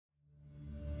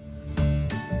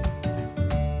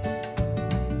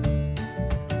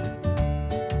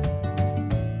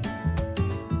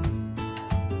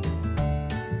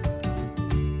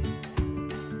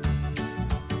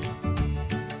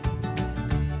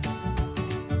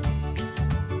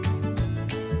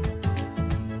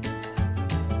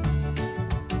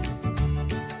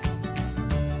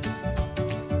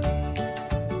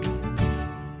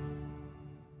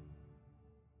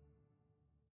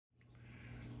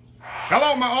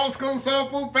Hello, my old school soul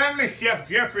food family. Chef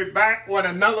Jeffrey back with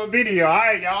another video. All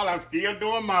right, y'all. I'm still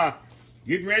doing my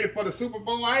getting ready for the Super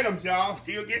Bowl items, y'all.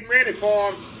 Still getting ready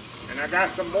for them. And I got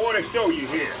some more to show you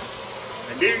here.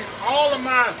 And then all of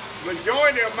my,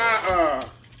 majority of my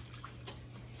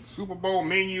Super Bowl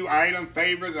menu item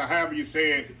favorites, or however you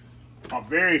say it, are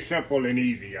very simple and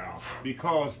easy, y'all.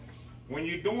 Because when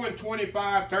you're doing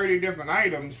 25, 30 different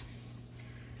items,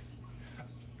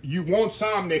 you want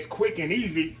some that's quick and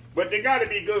easy, but they gotta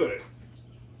be good.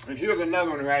 And here's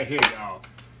another one right here, y'all.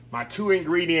 My 2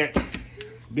 ingredient,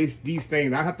 these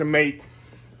things, I have to make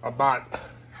about,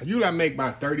 usually I make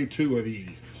about 32 of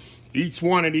these. Each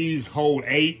one of these hold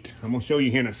 8. I'm gonna show you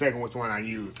here in a second which one I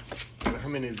use. How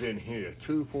many is in here?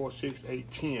 2, 4, 6,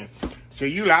 8, 10. So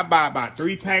usually I buy about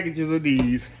 3 packages of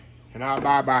these, and I'll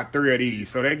buy about 3 of these.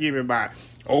 So they give me about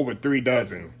over 3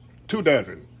 dozen, 2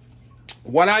 dozen.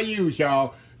 What I use,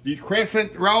 y'all, the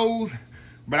crescent rolls,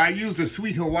 but I use the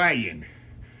sweet Hawaiian.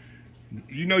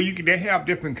 You know, they have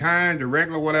different kinds, the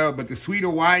regular whatever, but the sweet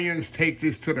Hawaiians take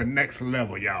this to the next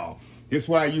level, y'all. This is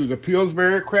what I use, a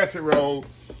Pillsbury crescent roll,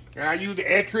 and I use the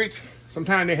eckrich.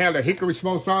 Sometimes they have the hickory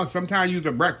smoked sausage, sometimes I use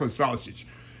the breakfast sausage.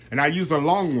 And I use the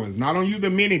long ones. Now, I don't use the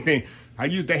mini thing.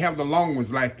 They have the long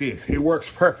ones like this. It works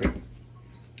perfect.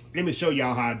 Let me show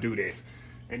y'all how I do this.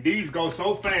 And these go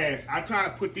so fast. I try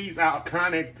to put these out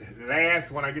kind of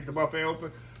last when I get the buffet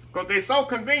open, because they're so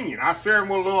convenient. I serve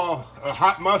them with a little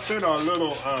hot mustard or a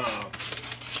little,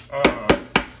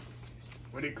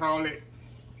 what do you call it?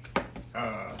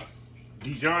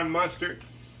 Dijon mustard.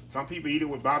 Some people eat it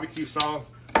with barbecue sauce.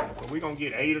 So we're going to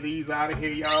get 8 of these out of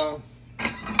here, y'all.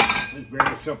 It's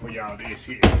very simple, y'all, this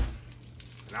here.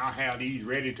 And I'll have these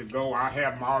ready to go. I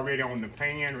have them already on the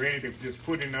pan, ready to just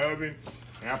put in the oven.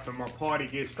 After my party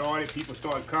gets started, people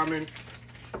start coming,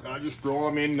 I just throw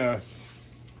them in the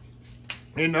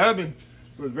oven.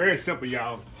 So it's very simple,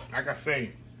 y'all. Like I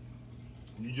say,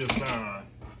 you just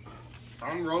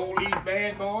unroll these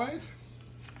bad boys.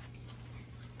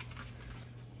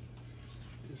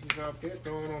 This is out there,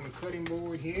 throw it on the cutting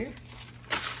board here.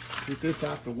 Get this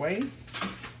out the way.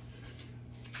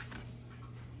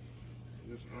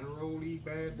 Just unroll these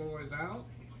bad boys out.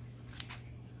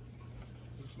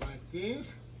 Just like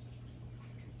this.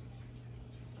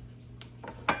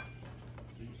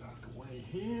 These out the way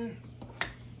here.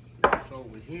 This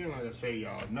over here, like I say,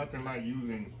 y'all, nothing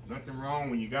wrong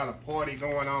when you got a party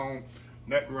going on.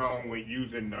 Nothing wrong with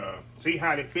using see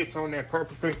how it fits on there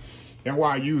perfectly? That's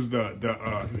why I use that's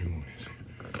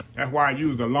why I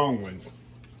use the long ones.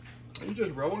 You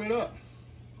just roll it up.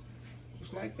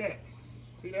 Just like that.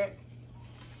 See that?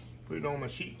 Put it on my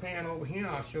sheet pan over here.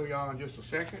 I'll show y'all in just a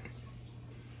second.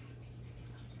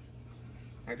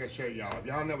 Like I said, y'all, if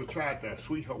y'all never tried the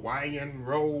sweet Hawaiian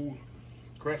roll,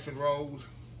 crescent rolls,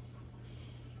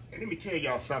 and let me tell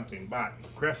y'all something about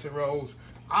crescent rolls.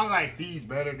 I like these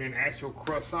better than actual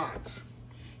croissants,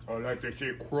 or like they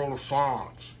say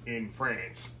croissants in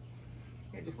France.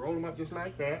 And just roll them up just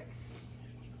like that.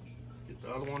 Get the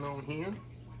other one on here.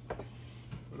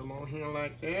 Put them on here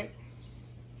like that.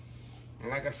 And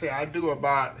like I said, I do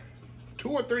about 2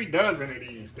 or 3 dozen of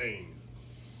these things.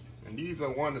 And these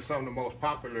are some of the most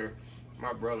popular.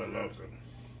 My brother loves them.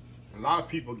 A lot of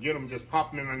people get them, just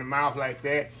popping them in the mouth like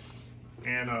that.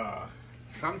 And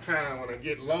sometimes when I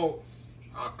get low,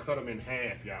 I'll cut them in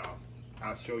half, y'all.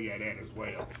 I'll show you that as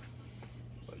well.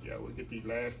 But yeah, we'll get these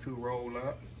last 2 rolled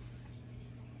up.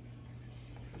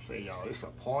 I say, y'all, it's a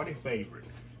party favorite.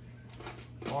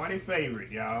 Party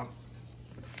favorite, y'all.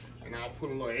 And I'll put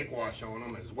a little egg wash on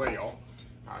them as well.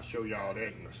 I'll show y'all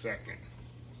that in a second.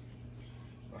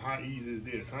 But how easy is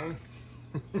this, huh?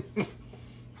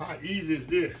 How easy is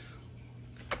this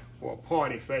for a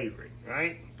party favorite,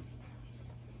 right?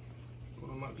 Put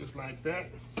them up just like that.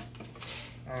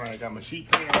 All right, got my sheet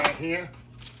pan right here.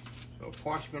 Little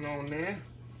parchment on there.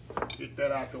 Get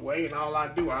that out the way, and all I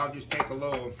do, I'll just take a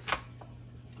little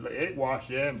egg wash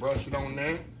there and brush it on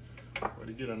there. But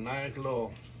to get a nice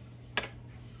little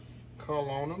color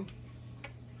on them.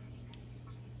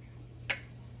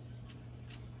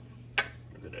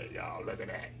 Look at that, y'all. Look at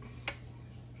that.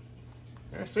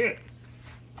 That's it.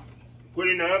 Put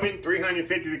it in the oven,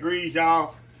 350 degrees,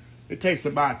 y'all. It takes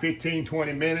about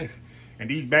 15-20 minutes, and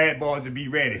these bad boys will be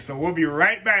ready. So we'll be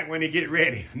right back when they get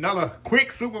ready. Another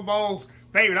quick Super Bowl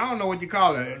favorite. I don't know what you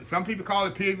call it. Some people call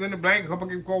it pigs in the blanket. A couple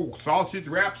people call sausage,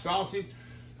 wrapped sausage.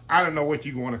 I don't know what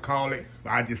you want to call it, but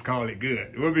I just call it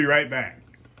good. We'll be right back.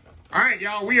 All right,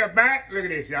 y'all, we are back. Look at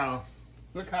this, y'all.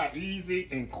 Look how easy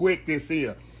and quick this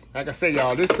is. Like I say,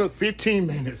 y'all, this took 15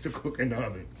 minutes to cook in the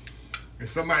oven. And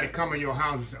somebody come in your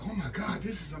house and say, oh my God,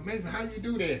 this is amazing. How you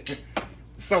do that?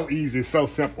 So easy, so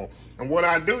simple. And what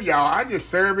I do, y'all, I just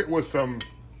serve it with some,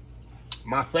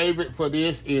 my favorite for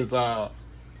this is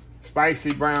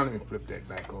spicy brown. Let me flip that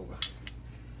back over.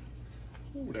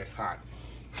 Ooh, that's hot.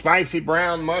 Spicy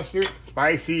brown mustard.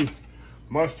 Spicy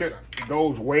mustard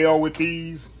goes well with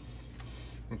these.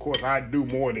 Of course, I do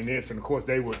more than this, and of course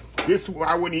they would. This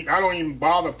I wouldn't. I don't even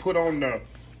bother put on the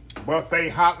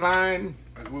buffet hotline,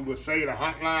 as we would say, the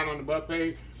hotline on the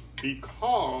buffet,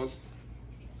 because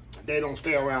they don't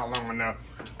stay around long enough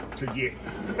to get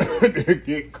to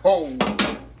get cold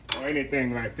or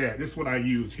anything like that. This is what I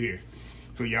use here.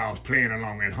 So y'all's playing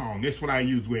along at home. This is what I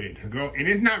use with it. And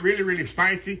it's not really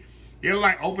spicy. It'll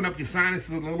like open up your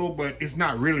sinuses a little, but it's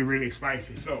not really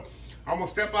spicy. So I'm gonna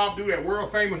step off, do that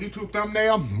world famous YouTube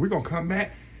thumbnail. We're gonna come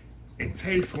back and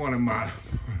taste one of my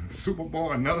Super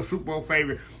Bowl, another Super Bowl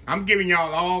favorite. I'm giving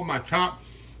y'all all my top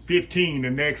 15 the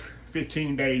next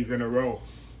 15 days in a row.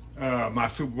 My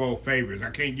Super Bowl favorites.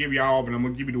 I can't give y'all, but I'm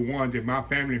gonna give you the ones that my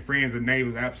family, friends, and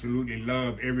neighbors absolutely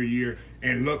love every year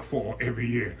and look for every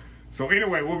year. So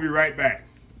anyway, we'll be right back.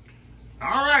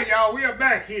 All right, y'all, we are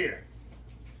back here.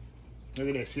 Look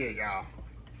at this here, y'all.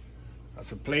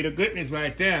 That's a plate of goodness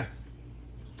right there.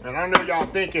 And I know y'all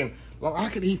thinking, well, I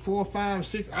could eat 4, 5,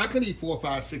 6. I could eat 4,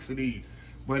 5, 6 of these.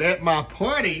 But at my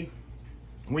party,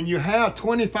 when you have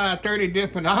 25, 30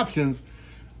 different options,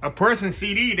 a person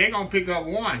CD, they're going to pick up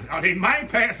one. Or they might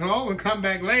pass it over and come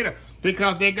back later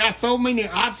because they got so many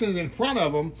options in front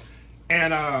of them.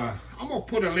 And I'm going to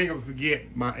put a link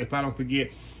if I don't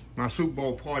forget, my Super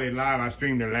Bowl party live. I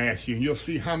streamed it last year. You'll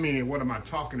see how many, what am I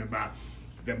talking about?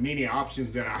 The many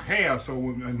options that I have. So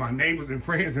when my neighbors and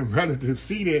friends and relatives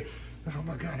see that, oh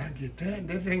my God, I get that.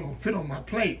 This ain't going to fit on my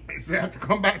plate. So I have to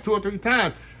come back 2 or 3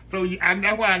 times. So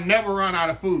that's why I never run out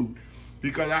of food,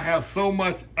 because I have so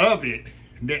much of it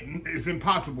that it's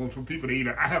impossible for people to eat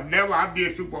it. I've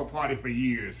been Super Bowl party for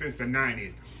years, since the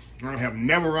 90s. I have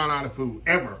never run out of food,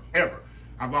 ever.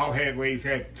 I've all had ways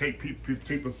to take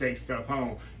people take stuff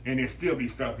home, and there still be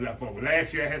stuff left over.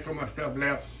 Last year I had so much stuff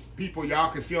left. People,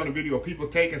 y'all can see on the video, people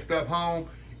taking stuff home,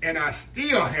 and I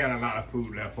still had a lot of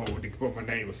food left over for my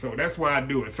neighbors. So that's why I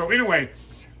do it. So anyway,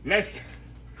 let's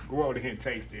go over here and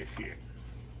taste this here.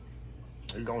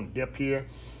 We're gonna dip here.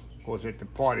 Of course, at the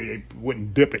party, they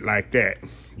wouldn't dip it like that.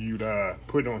 You'd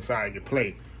put it on the side of your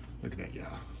plate. Look at that,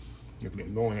 y'all. Look at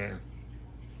that, going in.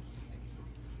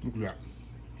 Look at that.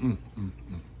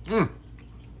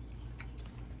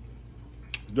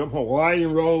 Them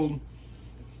Hawaiian rolls,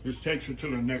 this takes it to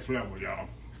the next level, y'all.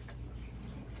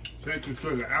 Takes it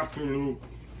to the absolute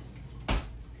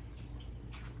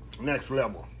next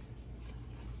level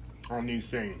on these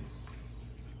things.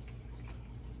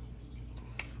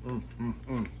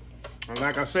 And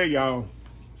like I say, y'all,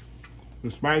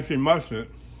 the spicy mustard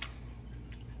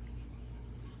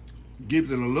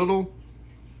gives it a little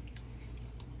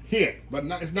hit, but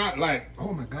it's not like,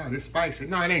 oh my God, it's spicy.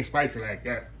 No, it ain't spicy like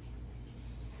that.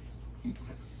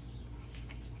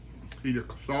 See, the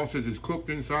sausage is cooked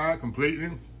inside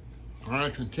completely.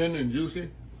 Nice and tender and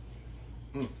juicy.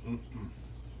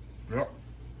 Yep.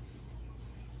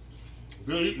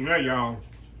 Good eating that, y'all.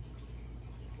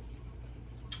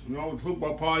 You know, the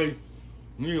football party,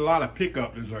 you need a lot of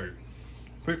pickup desserts.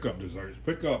 Pick up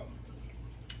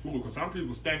food, because some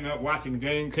people standing up watching the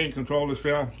game, can't control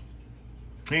themselves,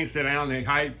 can't sit down, they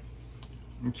hype,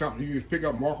 and something you just pick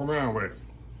up and walk around with.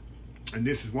 And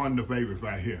this is one of the favorites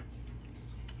right here.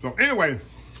 So anyway,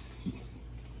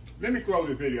 let me close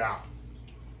this video out.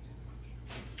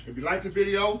 If you like the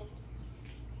video,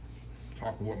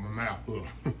 talking with my mouth full.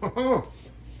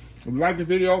 If you like the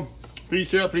video, please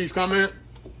share, please comment,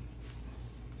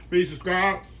 please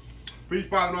subscribe. Please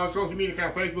follow me on social media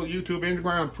account, Facebook, YouTube,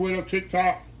 Instagram, Twitter,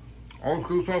 TikTok,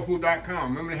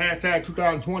 oldschoolsoulfood.com. Remember the hashtag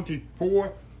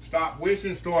 2024, stop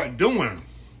wishing, start doing.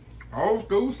 Old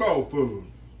School Soul Food.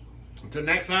 Until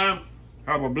next time,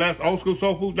 have a blessed Old School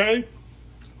Soul Food day.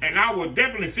 And I will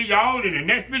definitely see y'all in the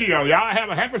next video. Y'all have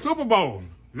a happy Super Bowl.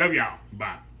 Love y'all.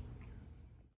 Bye.